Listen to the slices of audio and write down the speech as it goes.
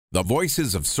The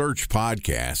Voices of Search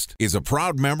podcast is a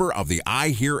proud member of the I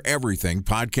Hear Everything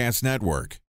podcast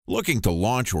network. Looking to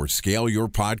launch or scale your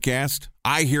podcast?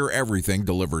 I Hear Everything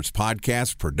delivers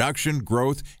podcast production,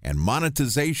 growth, and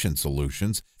monetization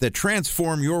solutions that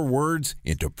transform your words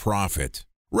into profit.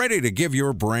 Ready to give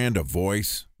your brand a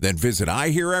voice? Then visit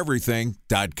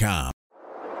iheareverything.com.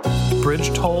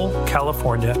 Bridge toll,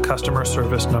 California, customer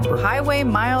service number. Highway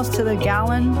miles to the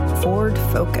gallon, Ford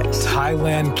Focus.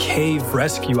 Thailand cave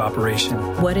rescue operation.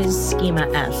 What is Schema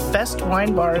F? Best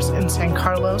wine bars in San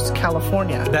Carlos,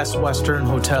 California. Best Western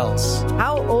hotels.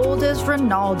 How old is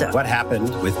Ronaldo? What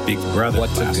happened with Big Brother?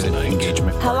 What's a good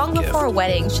engagement? How long before a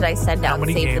wedding should I send out How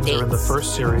many save the games dates? are in the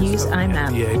first series? Use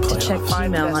IMAP to check playoffs.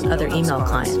 email on other email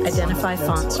clients. Identify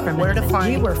fonts from Where to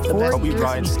find We were the 4 best years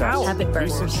out. Habit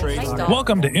burgers.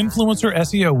 Welcome to Influencer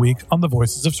SEO Week on the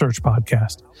Voices of Search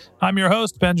podcast. I'm your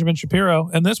host, Benjamin Shapiro,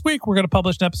 and this week we're going to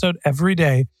publish an episode every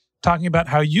day talking about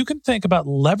how you can think about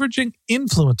leveraging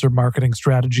influencer marketing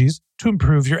strategies to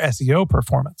improve your SEO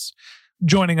performance.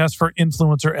 Joining us for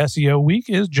Influencer SEO Week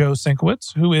is Joe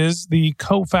Sinkwitz, who is the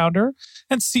co-founder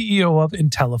and CEO of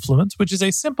Intellifluence, which is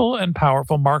a simple and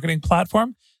powerful marketing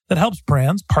platform that helps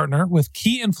brands partner with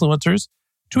key influencers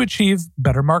to achieve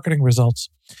better marketing results.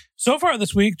 So far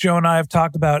this week, Joe and I have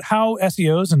talked about how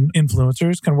SEOs and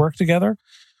influencers can work together.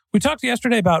 We talked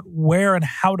yesterday about where and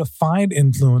how to find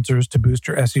influencers to boost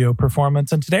your SEO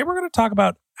performance. And today we're going to talk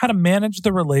about how to manage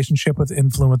the relationship with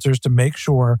influencers to make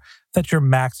sure that you're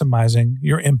maximizing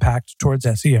your impact towards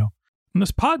SEO. And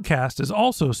this podcast is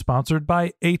also sponsored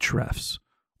by Ahrefs.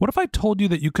 What if I told you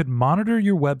that you could monitor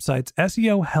your website's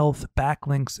SEO health,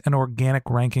 backlinks, and organic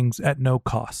rankings at no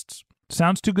costs?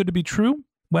 Sounds too good to be true?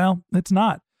 Well, it's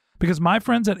not, because my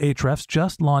friends at Ahrefs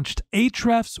just launched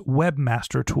Ahrefs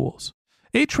Webmaster Tools.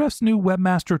 Ahrefs' new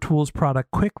Webmaster Tools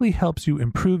product quickly helps you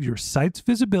improve your site's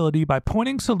visibility by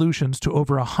pointing solutions to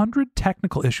over 100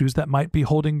 technical issues that might be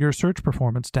holding your search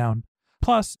performance down.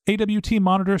 Plus, AWT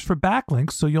monitors for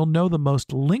backlinks so you'll know the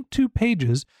most linked to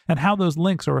pages and how those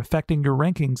links are affecting your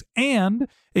rankings. And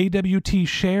AWT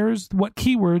shares what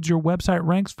keywords your website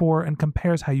ranks for and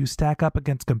compares how you stack up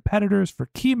against competitors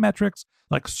for key metrics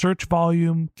like search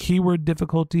volume, keyword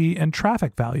difficulty, and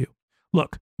traffic value.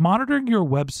 Look, monitoring your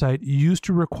website used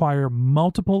to require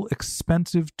multiple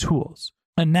expensive tools.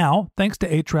 And now, thanks to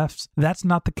Ahrefs, that's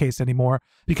not the case anymore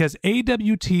because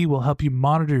AWT will help you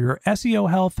monitor your SEO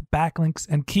health, backlinks,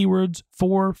 and keywords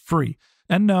for free.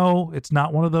 And no, it's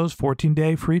not one of those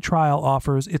 14-day free trial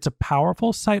offers. It's a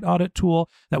powerful site audit tool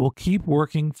that will keep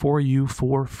working for you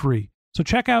for free. So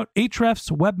check out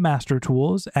Ahrefs Webmaster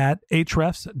Tools at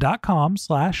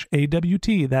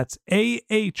ahrefs.com/AWT. That's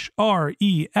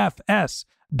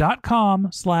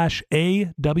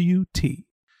ahrefs.com/AWT.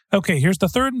 Okay, here's the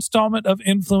third installment of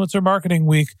Influencer Marketing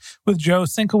Week with Joe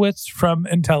Sinkwitz from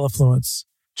Intellifluence.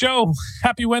 Joe,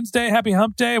 happy Wednesday, happy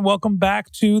hump day. Welcome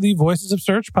back to the Voices of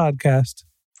Search podcast.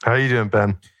 How are you doing,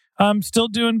 Ben? I'm still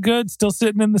doing good, still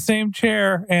sitting in the same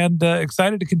chair and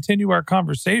excited to continue our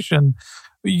conversation.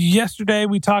 Yesterday,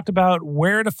 we talked about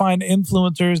where to find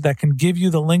influencers that can give you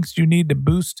the links you need to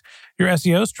boost your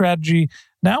SEO strategy.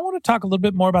 Now I want to talk a little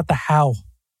bit more about the how.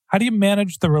 How do you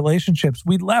manage the relationships?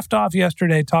 We left off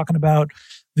yesterday talking about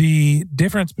the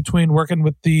difference between working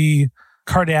with the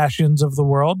Kardashians of the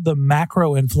world, the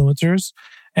macro influencers,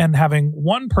 and having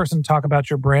one person talk about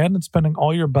your brand and spending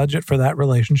all your budget for that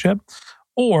relationship,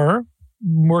 or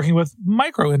working with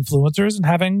micro influencers and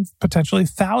having potentially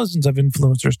thousands of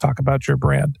influencers talk about your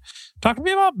brand. Talk to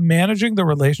me about managing the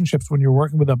relationships when you're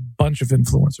working with a bunch of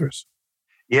influencers.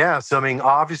 Yeah. So, I mean,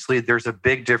 obviously, there's a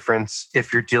big difference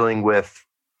if you're dealing with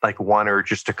like one or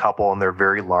just a couple and they're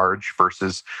very large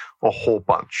versus a whole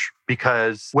bunch.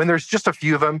 Because when there's just a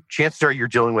few of them, chances are you're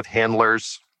dealing with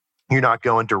handlers. You're not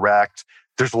going direct.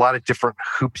 There's a lot of different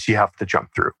hoops you have to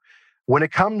jump through. When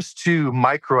it comes to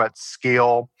micro at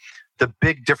scale, the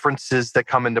big differences that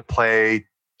come into play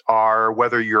are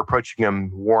whether you're approaching them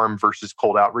warm versus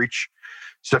cold outreach.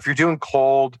 So if you're doing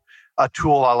cold, a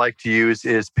tool I like to use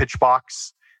is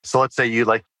Pitchbox. So let's say you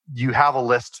have a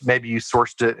list, maybe you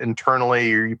sourced it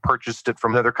internally or you purchased it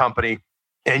from another company,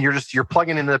 and you're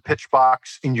plugging into the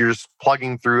Pitchbox and you're just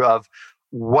plugging through of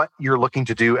what you're looking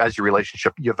to do as your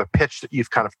relationship. You have a pitch that you've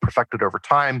kind of perfected over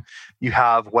time. You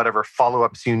have whatever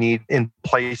follow-ups you need in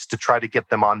place to try to get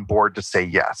them on board to say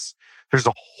yes. There's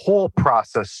a whole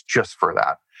process just for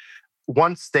that.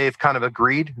 Once they've kind of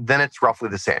agreed, then it's roughly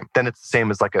the same. Then it's the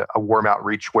same as like a warm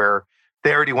outreach where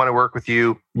they already want to work with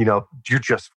you. You know, you're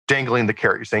just dangling the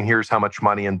carrot. You're saying, here's how much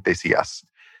money, and they say yes.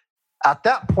 At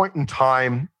that point in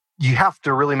time, you have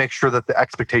to really make sure that the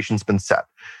expectation's been set.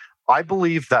 I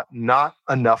believe that not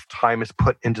enough time is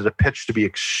put into the pitch to be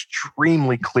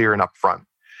extremely clear and upfront.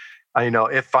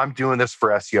 If I'm doing this for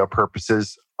SEO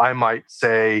purposes, I might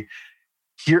say,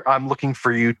 here, I'm looking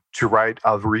for you to write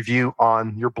a review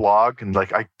on your blog. And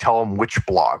I tell them which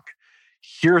blog.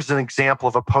 Here's an example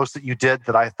of a post that you did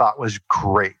that I thought was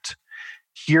great.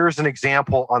 Here's an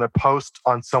example on a post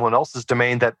on someone else's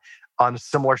domain that on a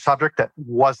similar subject that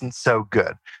wasn't so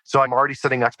good. So I'm already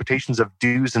setting expectations of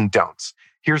do's and don'ts.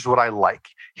 Here's what I like.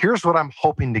 Here's what I'm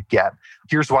hoping to get.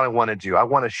 Here's what I want to do. I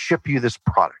want to ship you this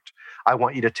product. I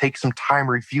want you to take some time,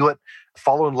 review it,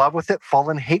 fall in love with it, fall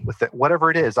in hate with it,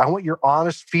 whatever it is. I want your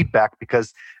honest feedback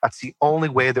because that's the only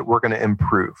way that we're going to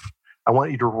improve. I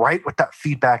want you to write what that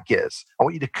feedback is. I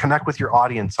want you to connect with your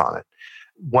audience on it.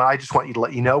 I just want you to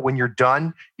let you know when you're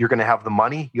done, you're going to have the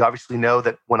money. You obviously know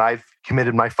that when I've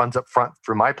committed my funds up front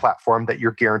through my platform, that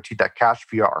you're guaranteed that cash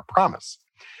via our promise.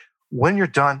 When you're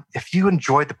done, if you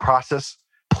enjoyed the process,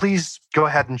 please go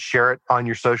ahead and share it on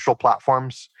your social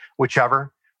platforms,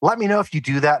 whichever. Let me know if you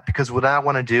do that, because what I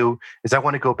want to do is I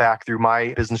want to go back through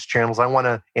my business channels. I want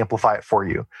to amplify it for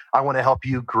you. I want to help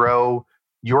you grow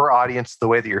your audience the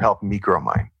way that you're helping me grow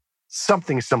mine.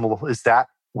 Something similar as that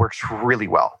works really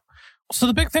well. So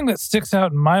the big thing that sticks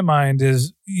out in my mind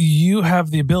is you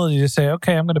have the ability to say,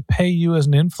 okay, I'm going to pay you as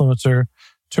an influencer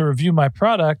to review my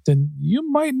product, and you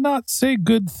might not say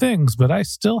good things, but I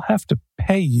still have to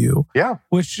pay you. Yeah.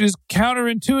 Which is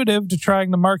counterintuitive to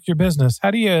trying to mark your business.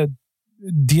 How do you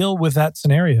deal with that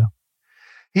scenario?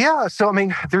 Yeah. So,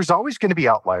 there's always going to be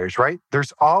outliers, right?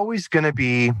 There's always going to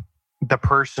be the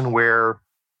person where,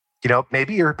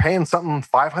 maybe you're paying something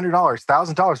 $500,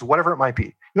 $1,000, whatever it might be.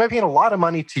 You might be paying a lot of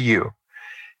money to you,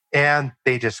 and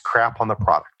they just crap on the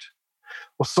product.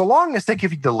 Well, so long as they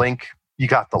give you the link, you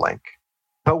got the link.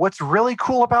 But what's really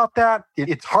cool about that,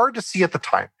 it's hard to see at the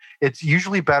time. It's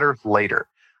usually better later.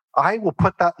 I will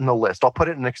put that in the list. I'll put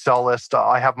it in an Excel list.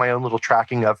 I have my own little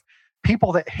tracking of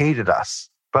people that hated us,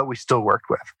 but we still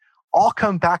worked with. I'll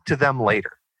come back to them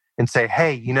later and say,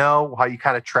 hey, you know how you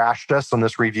kind of trashed us on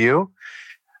this review?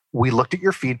 We looked at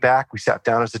your feedback. We sat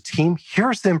down as a team.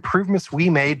 Here's the improvements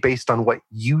we made based on what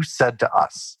you said to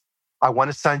us. I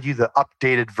want to send you the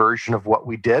updated version of what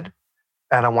we did,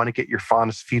 and I want to get your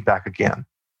honest feedback again.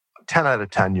 10 out of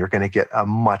 10, you're going to get a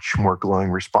much more glowing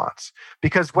response,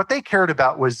 because what they cared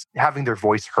about was having their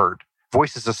voice heard.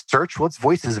 Voices of search, well, it's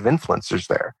voices of influencers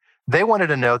there. They wanted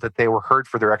to know that they were heard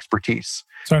for their expertise.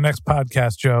 It's our next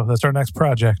podcast, Joe. That's our next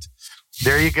project.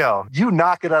 There you go. You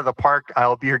knock it out of the park.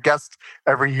 I'll be your guest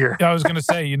every year. I was going to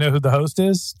say, you know who the host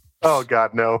is? Oh,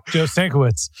 God, no. Joe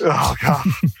Sinkwitz. Oh, God.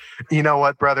 You know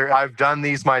what, brother? I've done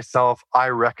these myself. I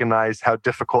recognize how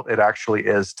difficult it actually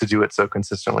is to do it so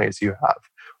consistently as you have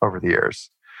over the years.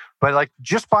 But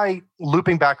just by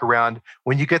looping back around,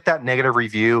 when you get that negative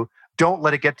review, don't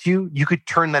let it get to you. You could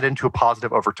turn that into a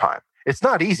positive over time. It's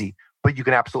not easy, but you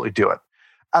can absolutely do it.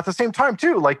 At the same time,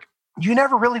 too, you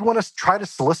never really want to try to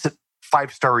solicit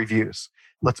 5-star reviews.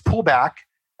 Let's pull back,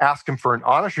 ask them for an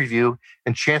honest review,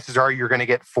 and chances are you're going to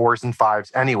get 4s and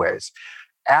 5s anyways.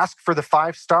 Ask for the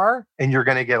 5-star, and you're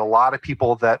going to get a lot of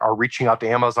people that are reaching out to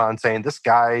Amazon saying, this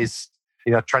guy's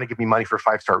trying to give me money for a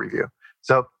 5-star review.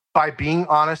 So by being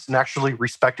honest and actually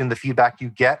respecting the feedback you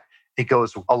get, it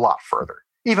goes a lot further,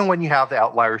 even when you have the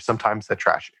outliers sometimes that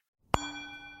trash you.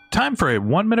 Time for a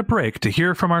 1-minute break to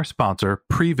hear from our sponsor,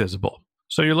 Previsible.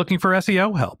 So you're looking for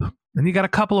SEO help, and you got a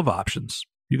couple of options.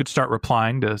 You could start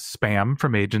replying to spam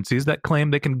from agencies that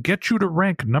claim they can get you to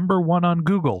rank number 1 on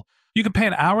Google. You can pay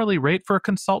an hourly rate for a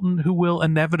consultant who will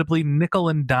inevitably nickel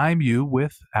and dime you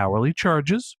with hourly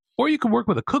charges. Or you can work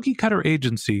with a cookie-cutter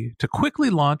agency to quickly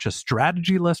launch a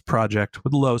strategy-less project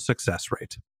with low success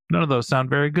rate. None of those sound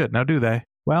very good, now do they?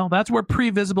 Well, that's where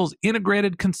Previsible's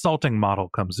integrated consulting model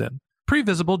comes in.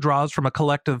 Previsible draws from a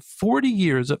collective 40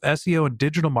 years of SEO and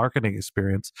digital marketing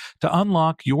experience to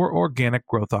unlock your organic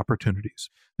growth opportunities.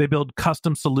 They build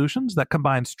custom solutions that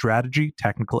combine strategy,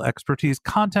 technical expertise,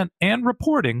 content, and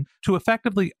reporting to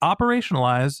effectively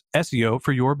operationalize SEO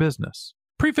for your business.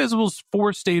 Previsible's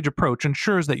 4-stage approach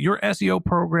ensures that your SEO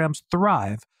programs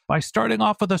thrive by starting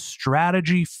off with a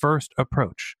strategy-first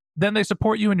approach. Then they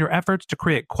support you in your efforts to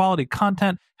create quality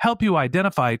content, help you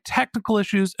identify technical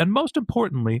issues, and most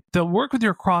importantly, they'll work with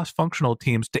your cross-functional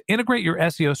teams to integrate your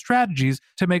SEO strategies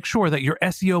to make sure that your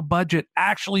SEO budget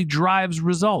actually drives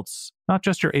results, not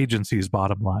just your agency's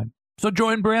bottom line. So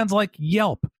join brands like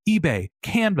Yelp, eBay,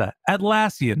 Canva,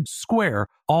 Atlassian, Square,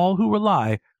 all who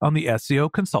rely on the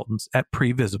SEO consultants at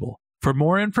Previsible. For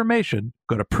more information,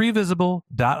 go to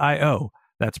previsible.io.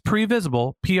 That's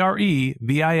Previsible, Previsible.io.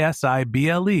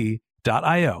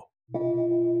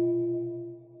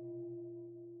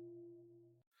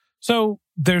 So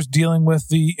there's dealing with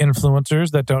the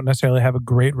influencers that don't necessarily have a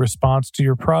great response to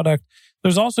your product.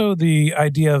 There's also the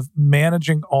idea of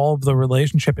managing all of the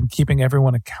relationship and keeping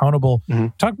everyone accountable.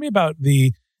 Talk to me about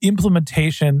the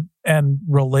implementation and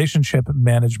relationship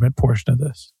management portion of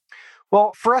this.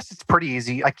 Well, for us, it's pretty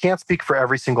easy. I can't speak for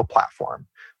every single platform,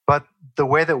 but the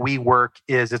way that we work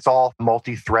is it's all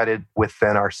multi-threaded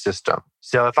within our system.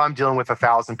 So if I'm dealing with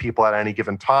 1,000 people at any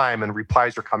given time and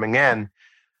replies are coming in,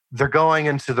 they're going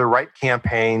into the right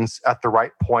campaigns at the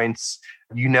right points.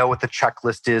 You know what the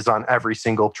checklist is on every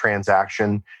single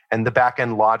transaction. And the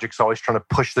back-end logic's always trying to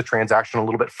push the transaction a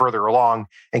little bit further along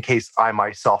in case I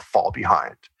myself fall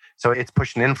behind. So it's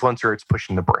pushing influencer, it's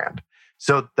pushing the brand.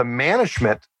 So the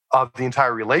management of the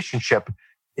entire relationship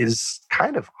is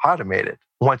kind of automated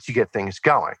once you get things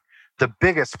going. The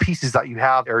biggest pieces that you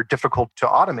have are difficult to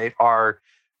automate are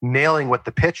nailing what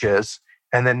the pitch is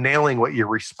and then nailing what your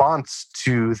response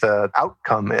to the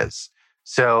outcome is.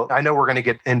 So I know we're going to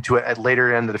get into it at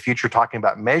later end of the future talking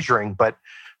about measuring, but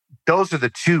those are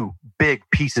the two big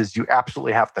pieces you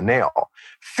absolutely have to nail.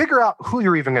 Figure out who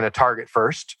you're even going to target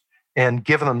first and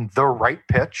give them the right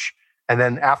pitch. And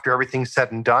then after everything's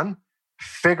said and done,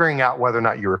 figuring out whether or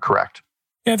not you were correct.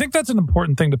 Yeah, I think that's an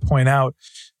important thing to point out,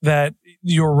 that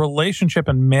your relationship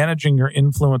and managing your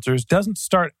influencers doesn't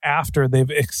start after they've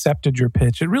accepted your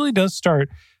pitch. It really does start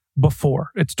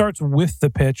before. It starts with the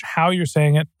pitch, how you're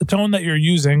saying it, the tone that you're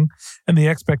using, and the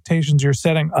expectations you're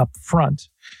setting up front.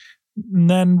 And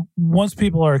then once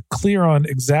people are clear on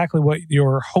exactly what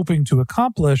you're hoping to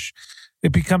accomplish,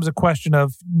 it becomes a question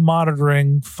of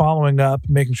monitoring, following up,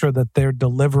 making sure that they're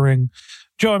delivering.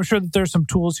 Joe, I'm sure that there's some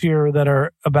tools here that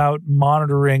are about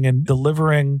monitoring and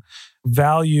delivering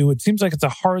value. It seems like it's a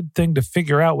hard thing to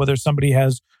figure out whether somebody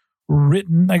has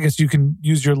written. I guess you can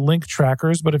use your link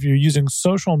trackers, but if you're using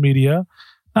social media,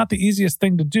 not the easiest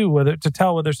thing to do, whether to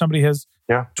tell whether somebody has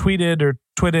tweeted or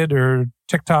twitted or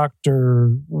TikToked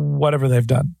or whatever they've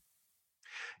done.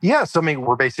 Yeah, so I mean,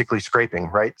 we're basically scraping,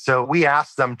 right? So we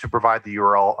ask them to provide the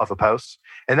URL of a post,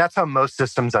 and that's how most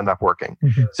systems end up working.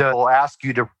 So we'll ask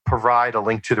you to provide a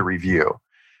link to the review.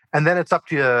 And then it's up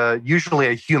to usually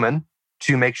a human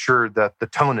to make sure that the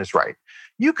tone is right.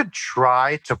 You could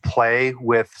try to play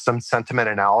with some sentiment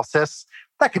analysis.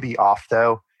 That could be off,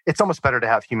 though. It's almost better to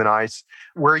have human eyes,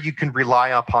 where you can rely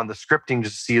upon the scripting to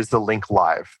see, is the link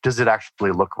live? Does it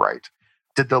actually look right?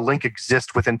 Did the link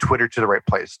exist within Twitter to the right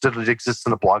place? Did it exist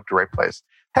in the blog to the right place?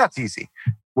 That's easy.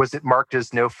 Was it marked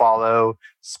as no follow,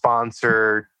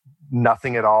 sponsored,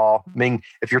 nothing at all? I mean,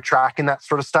 if you're tracking that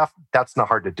sort of stuff, that's not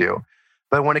hard to do.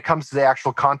 But when it comes to the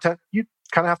actual content, you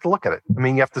kind of have to look at it. I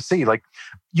mean, you have to see, like,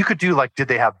 you could do like, did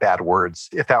they have bad words?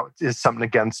 If that is something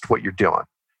against what you're doing.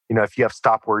 You know, if you have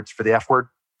stop words for the F word,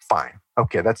 fine.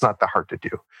 Okay, that's not that hard to do.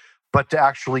 But to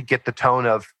actually get the tone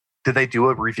of, did they do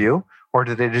a review? Or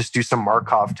did they just do some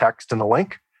Markov text in a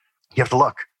link? You have to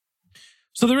look.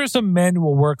 So there is some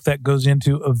manual work that goes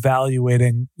into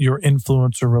evaluating your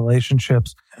influencer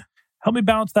relationships. Help me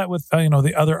balance that with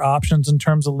the other options in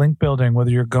terms of link building,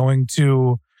 whether you're going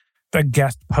to a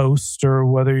guest post or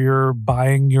whether you're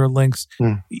buying your links.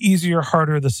 Easier,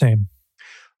 harder, the same?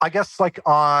 I guess like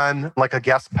on like a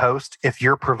guest post, if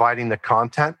you're providing the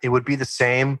content, it would be the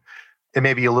same. It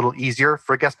may be a little easier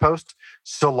for a guest post,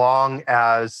 so long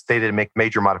as they didn't make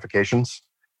major modifications.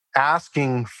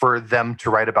 Asking for them to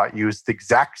write about you is the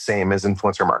exact same as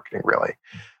influencer marketing, really.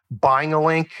 Buying a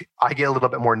link, I get a little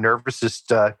bit more nervous just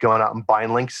going out and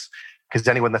buying links, because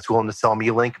anyone that's willing to sell me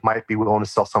a link might be willing to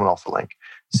sell someone else a link.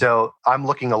 So I'm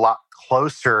looking a lot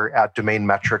closer at domain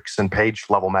metrics and page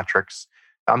level metrics.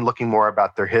 I'm looking more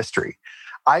about their history.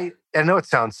 I know it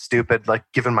sounds stupid, like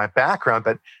given my background,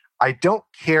 but I don't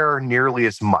care nearly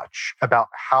as much about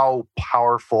how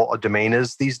powerful a domain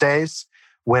is these days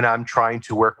when I'm trying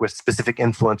to work with specific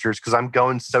influencers, because I'm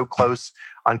going so close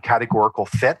on categorical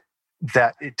fit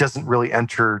that it doesn't really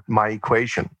enter my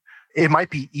equation. It might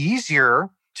be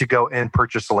easier to go and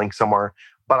purchase a link somewhere,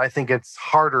 but I think it's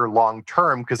harder long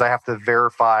term because I have to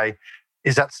verify,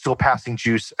 is that still passing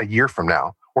juice a year from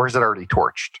now, or is it already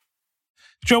torched?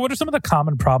 Joe, what are some of the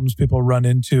common problems people run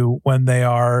into when they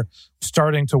are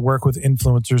starting to work with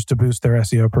influencers to boost their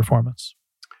SEO performance?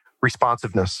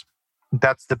 Responsiveness.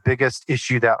 That's the biggest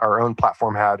issue that our own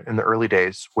platform had in the early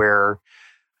days, where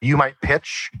you might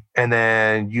pitch and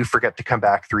then you forget to come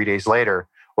back 3 days later.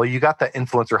 Well, you got that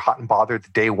influencer hot and bothered the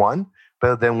day one,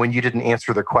 but then when you didn't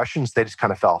answer their questions, they just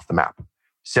kind of fell off the map.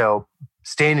 So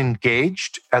staying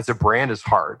engaged as a brand is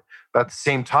hard. But at the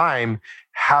same time,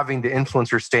 having the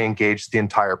influencer stay engaged the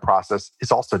entire process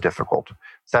is also difficult.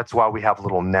 So that's why we have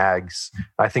little nags.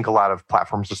 I think a lot of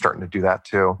platforms are starting to do that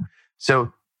too.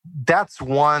 So that's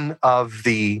one of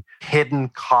the hidden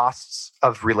costs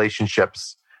of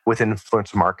relationships with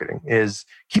influencer marketing is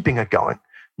keeping it going.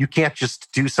 You can't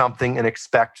just do something and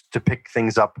expect to pick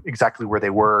things up exactly where they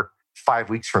were 5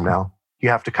 weeks from now. You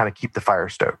have to kind of keep the fire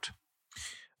stoked.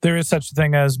 There is such a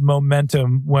thing as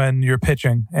momentum when you're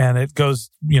pitching, and it goes,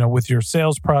 with your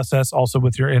sales process, also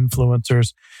with your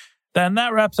influencers. Then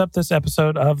that wraps up this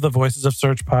episode of the Voices of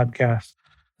Search podcast.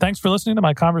 Thanks for listening to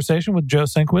my conversation with Joe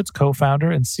Sinkwitz,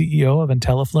 co-founder and CEO of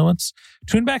Intellifluence.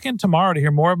 Tune back in tomorrow to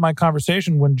hear more of my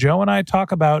conversation when Joe and I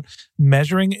talk about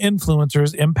measuring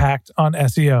influencers' impact on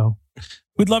SEO.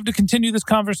 We'd love to continue this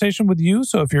conversation with you,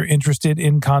 so if you're interested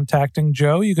in contacting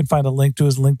Joe, you can find a link to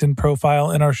his LinkedIn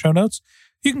profile in our show notes.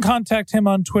 You can contact him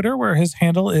on Twitter, where his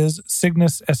handle is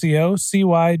Cygnus SEO,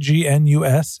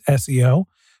 Cygnus SEO,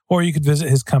 or you could visit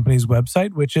his company's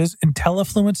website, which is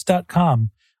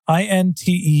Intellifluence.com.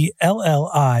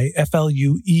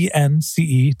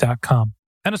 Intellifluence.com.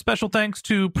 And a special thanks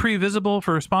to Previsible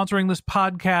for sponsoring this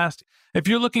podcast. If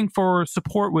you're looking for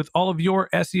support with all of your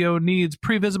SEO needs,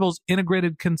 Previsible's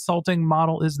integrated consulting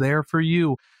model is there for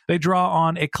you. They draw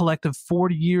on a collective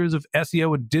 40 years of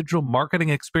SEO and digital marketing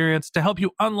experience to help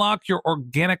you unlock your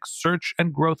organic search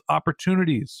and growth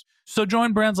opportunities. So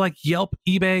join brands like Yelp,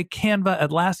 eBay, Canva,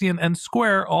 Atlassian, and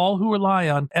Square, all who rely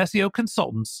on SEO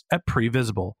consultants at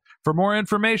Previsible. For more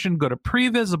information, go to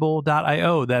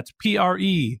previsible.io. That's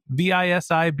previsible.io.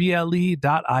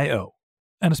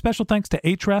 And a special thanks to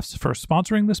Ahrefs for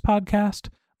sponsoring this podcast.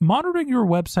 Monitoring your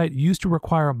website used to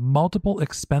require multiple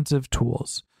expensive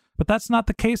tools, but that's not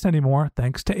the case anymore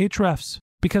thanks to Ahrefs,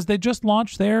 because they just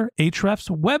launched their Ahrefs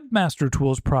Webmaster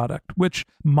Tools product, which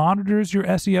monitors your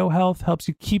SEO health, helps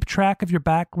you keep track of your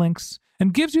backlinks,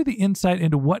 and gives you the insight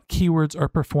into what keywords are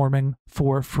performing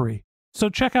for free. So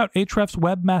check out Ahrefs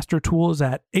Webmaster Tools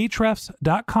at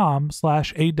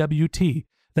ahrefs.com/AWT.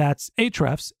 That's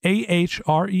Ahrefs,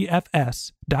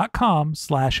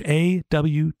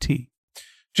 ahrefs.com/AWT.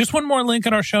 Just one more link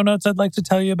in our show notes I'd like to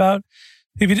tell you about.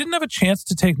 If you didn't have a chance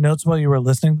to take notes while you were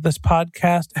listening to this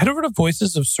podcast, head over to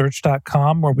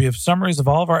voicesofsearch.com, where we have summaries of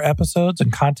all of our episodes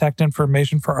and contact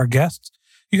information for our guests.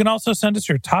 You can also send us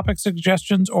your topic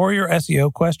suggestions or your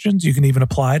SEO questions. You can even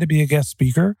apply to be a guest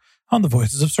speaker on the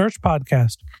Voices of Search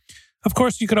podcast. Of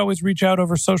course, you could always reach out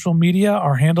over social media.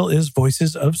 Our handle is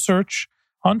Voices of Search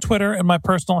on Twitter, and my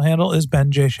personal handle is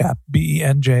Ben J. Shap,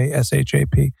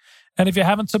 BenJShap. And if you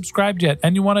haven't subscribed yet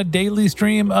and you want a daily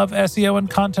stream of SEO and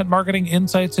content marketing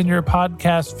insights in your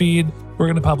podcast feed, we're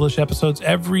going to publish episodes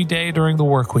every day during the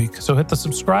work week. So hit the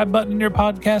subscribe button in your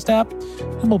podcast app,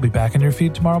 and we'll be back in your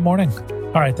feed tomorrow morning.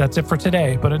 All right, that's it for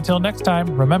today. But until next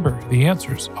time, remember, the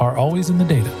answers are always in the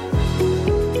data.